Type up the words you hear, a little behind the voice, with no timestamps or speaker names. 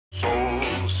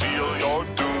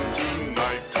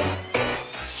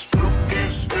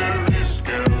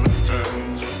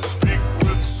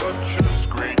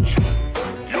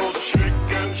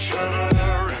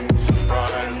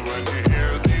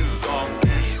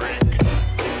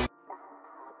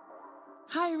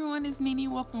everyone, it's Nee-Nee.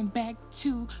 Welcome back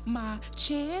to my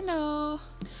channel.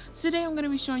 Today I'm going to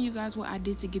be showing you guys what I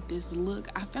did to get this look.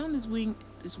 I found this wig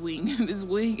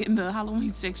in the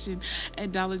Halloween section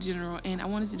at Dollar General, and I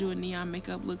wanted to do a neon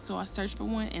makeup look, so I searched for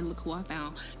one, and look who I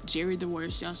found. Jerry the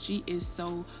Worst, y'all. She is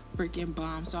so freaking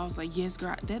bomb. So I was like, yes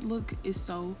girl, that look is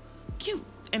so cute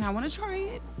and I want to try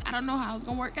it. I don't know how it's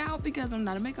gonna work out because I'm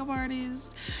not a makeup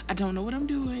artist. I don't know what I'm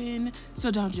doing, so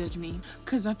don't judge me,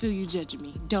 because I feel you judging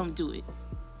me. Don't do it.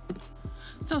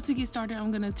 So to get started, I'm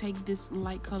going to take this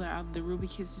light color out of the Ruby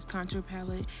Kisses contour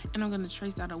palette, and I'm going to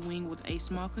trace out a wing with a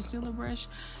small concealer brush.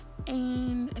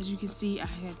 And as you can see, I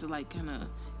had to like kind of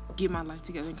get my life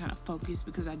together and kind of focus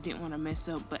because I didn't want to mess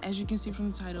up. But as you can see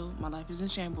from the title, my life is in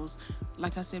shambles.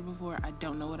 Like I said before, I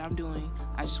don't know what I'm doing.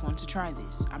 I just want to try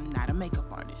this. I'm not a makeup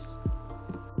artist.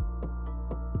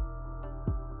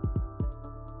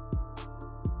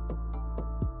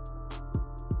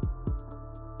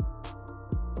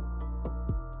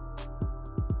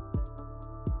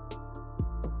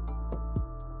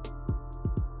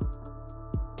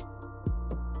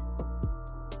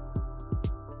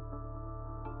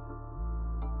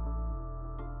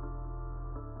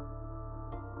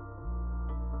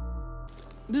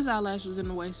 This eyelash was in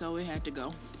the way, so it had to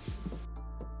go.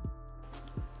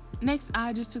 Next,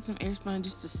 I just took some airspun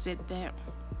just to set that.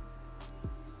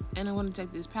 And I'm going to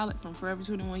take this palette from Forever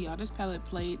 21. Y'all, this palette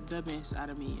played the mess out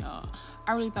of me, y'all.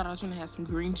 I really thought I was going to have some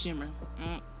green shimmer.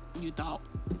 You thought.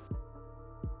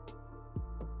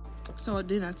 So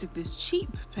then I took this cheap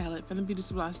palette from the beauty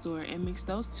supply store and mixed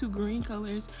those two green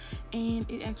colors. And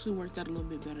it actually worked out a little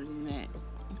bit better than that.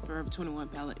 Forever 21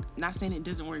 palette. Not saying it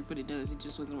doesn't work, but it does. It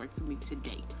just wasn't working for me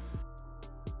today.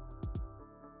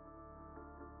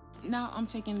 Now I'm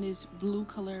taking this blue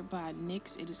color by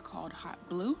NYX. It is called Hot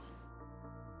Blue.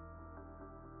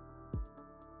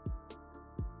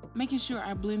 Making sure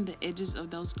I blend the edges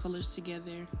of those colors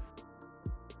together.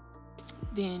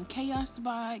 Then Chaos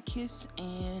by Kiss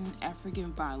and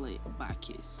African Violet by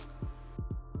Kiss.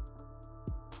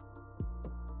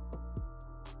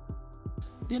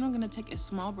 Then I'm going to take a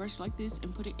small brush like this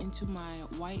and put it into my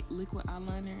white liquid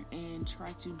eyeliner and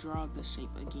try to draw the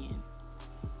shape again.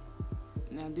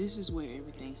 Now this is where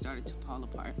everything started to fall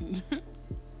apart.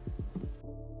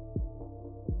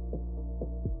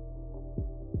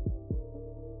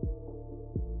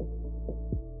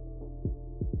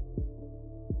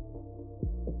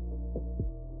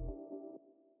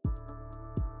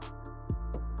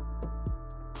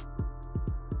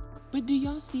 But do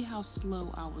y'all see how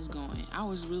slow I was going? I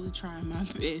was really trying my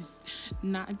best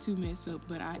not to mess up,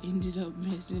 but I ended up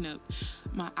messing up.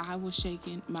 My eye was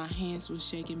shaking, my hands were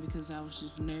shaking because I was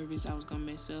just nervous I was gonna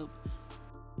mess up.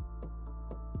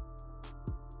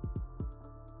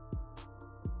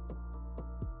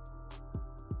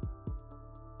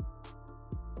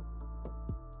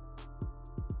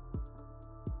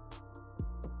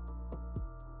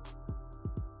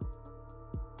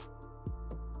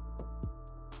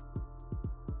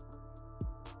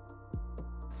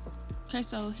 Okay,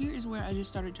 so here is where I just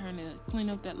started trying to clean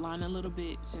up that line a little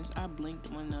bit. Since I blinked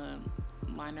when the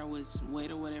liner was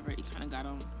wet or whatever, it kind of got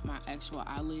on my actual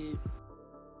eyelid.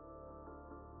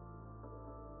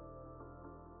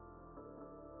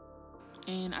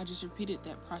 And I just repeated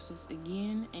that process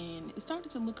again, and it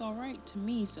started to look all right to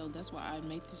me, so that's why I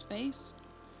made this face.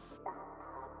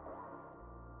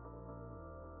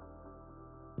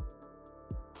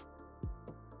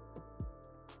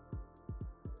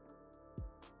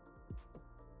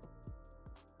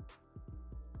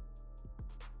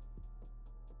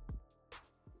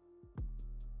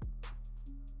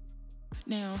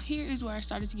 Now, here is where I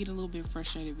started to get a little bit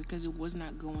frustrated because it was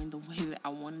not going the way that I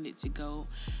wanted it to go.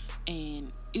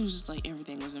 And it was just like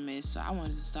everything was a mess. So I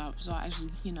wanted to stop. So I actually,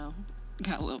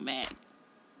 got a little mad.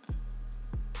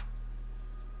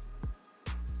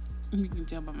 You can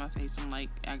tell by my face I'm like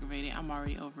aggravated. I'm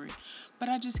already over it. But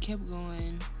I just kept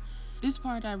going. This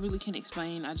part I really can't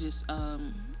explain. I just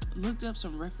looked up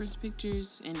some reference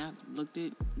pictures and I looked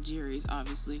at Jerry's,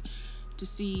 obviously, to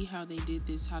see how they did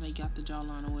this, how they got the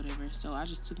jawline or whatever. So I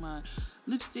just took my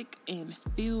lipstick and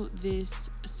filled this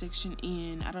section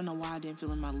in. I don't know why I didn't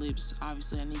fill in my lips.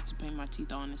 Obviously I need to paint my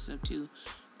teeth on and stuff too,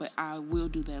 but I will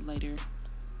do that later.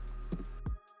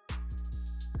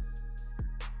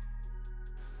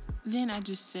 Then I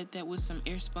just set that with some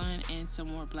airspun and some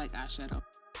more black eyeshadow.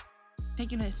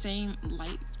 Taking that same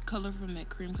light color from that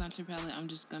cream contour palette, I'm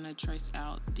just gonna trace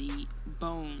out the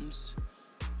bones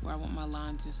where I want my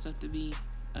lines and stuff to be.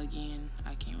 Again,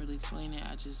 I can't really explain it.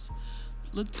 I just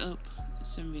looked up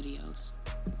some videos.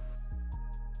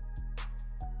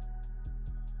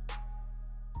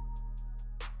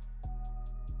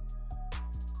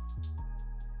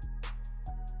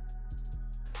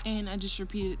 And I just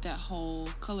repeated that whole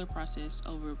color process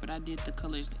over, but I did the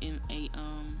colors in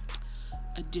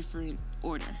a different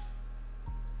order.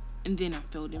 And then I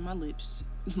filled in my lips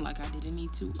like I didn't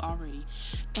need to already.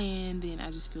 And then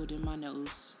I just filled in my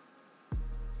nose.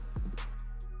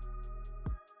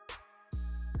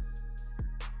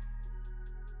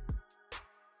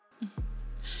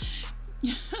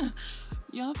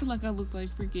 Y'all feel like I look like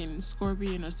freaking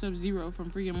Scorpion or Sub-Zero from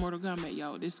freaking Mortal Kombat,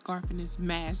 y'all. This scarf and this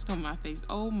mask on my face.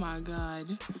 Oh my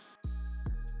god.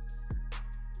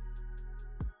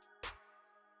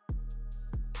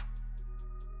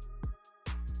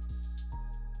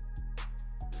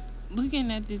 Looking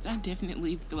at this, I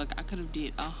definitely feel like I could have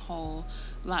did a whole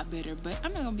lot better. But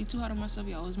I'm not going to be too hard on myself,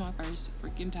 y'all. It was my first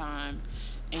freaking time.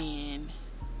 And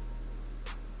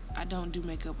I don't do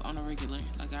makeup on a regular.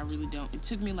 Like, I really don't. It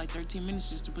took me like 13 minutes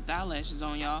just to put the eyelashes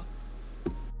on, y'all.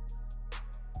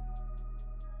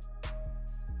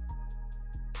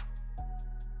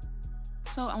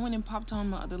 So I went and popped on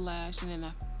my other lash, and then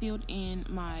I filled in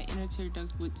my inner tear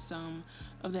duct with some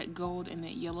of that gold and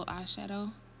that yellow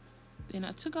eyeshadow. Then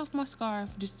I took off my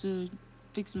scarf just to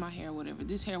fix my hair or whatever.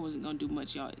 This hair wasn't gonna do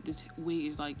much, y'all. This wig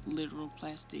is like literal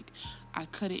plastic. I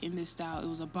cut it in this style. It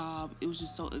was a bob. It was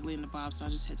just so ugly in the bob, so I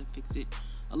just had to fix it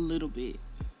a little bit.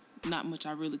 Not much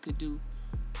I really could do.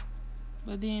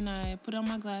 But then I put on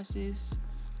my glasses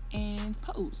and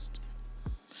posed.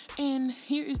 And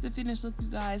here is the finished look, you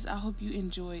guys. I hope you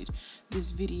enjoyed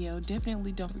this video.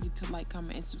 Definitely don't forget to like,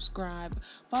 comment, and subscribe.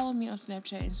 Follow me on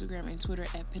Snapchat, Instagram, and Twitter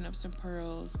at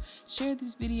PinupsAndPearls. Share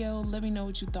this video. Let me know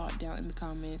what you thought down in the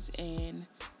comments. And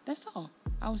that's all.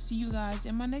 I will see you guys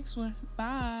in my next one.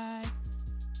 Bye.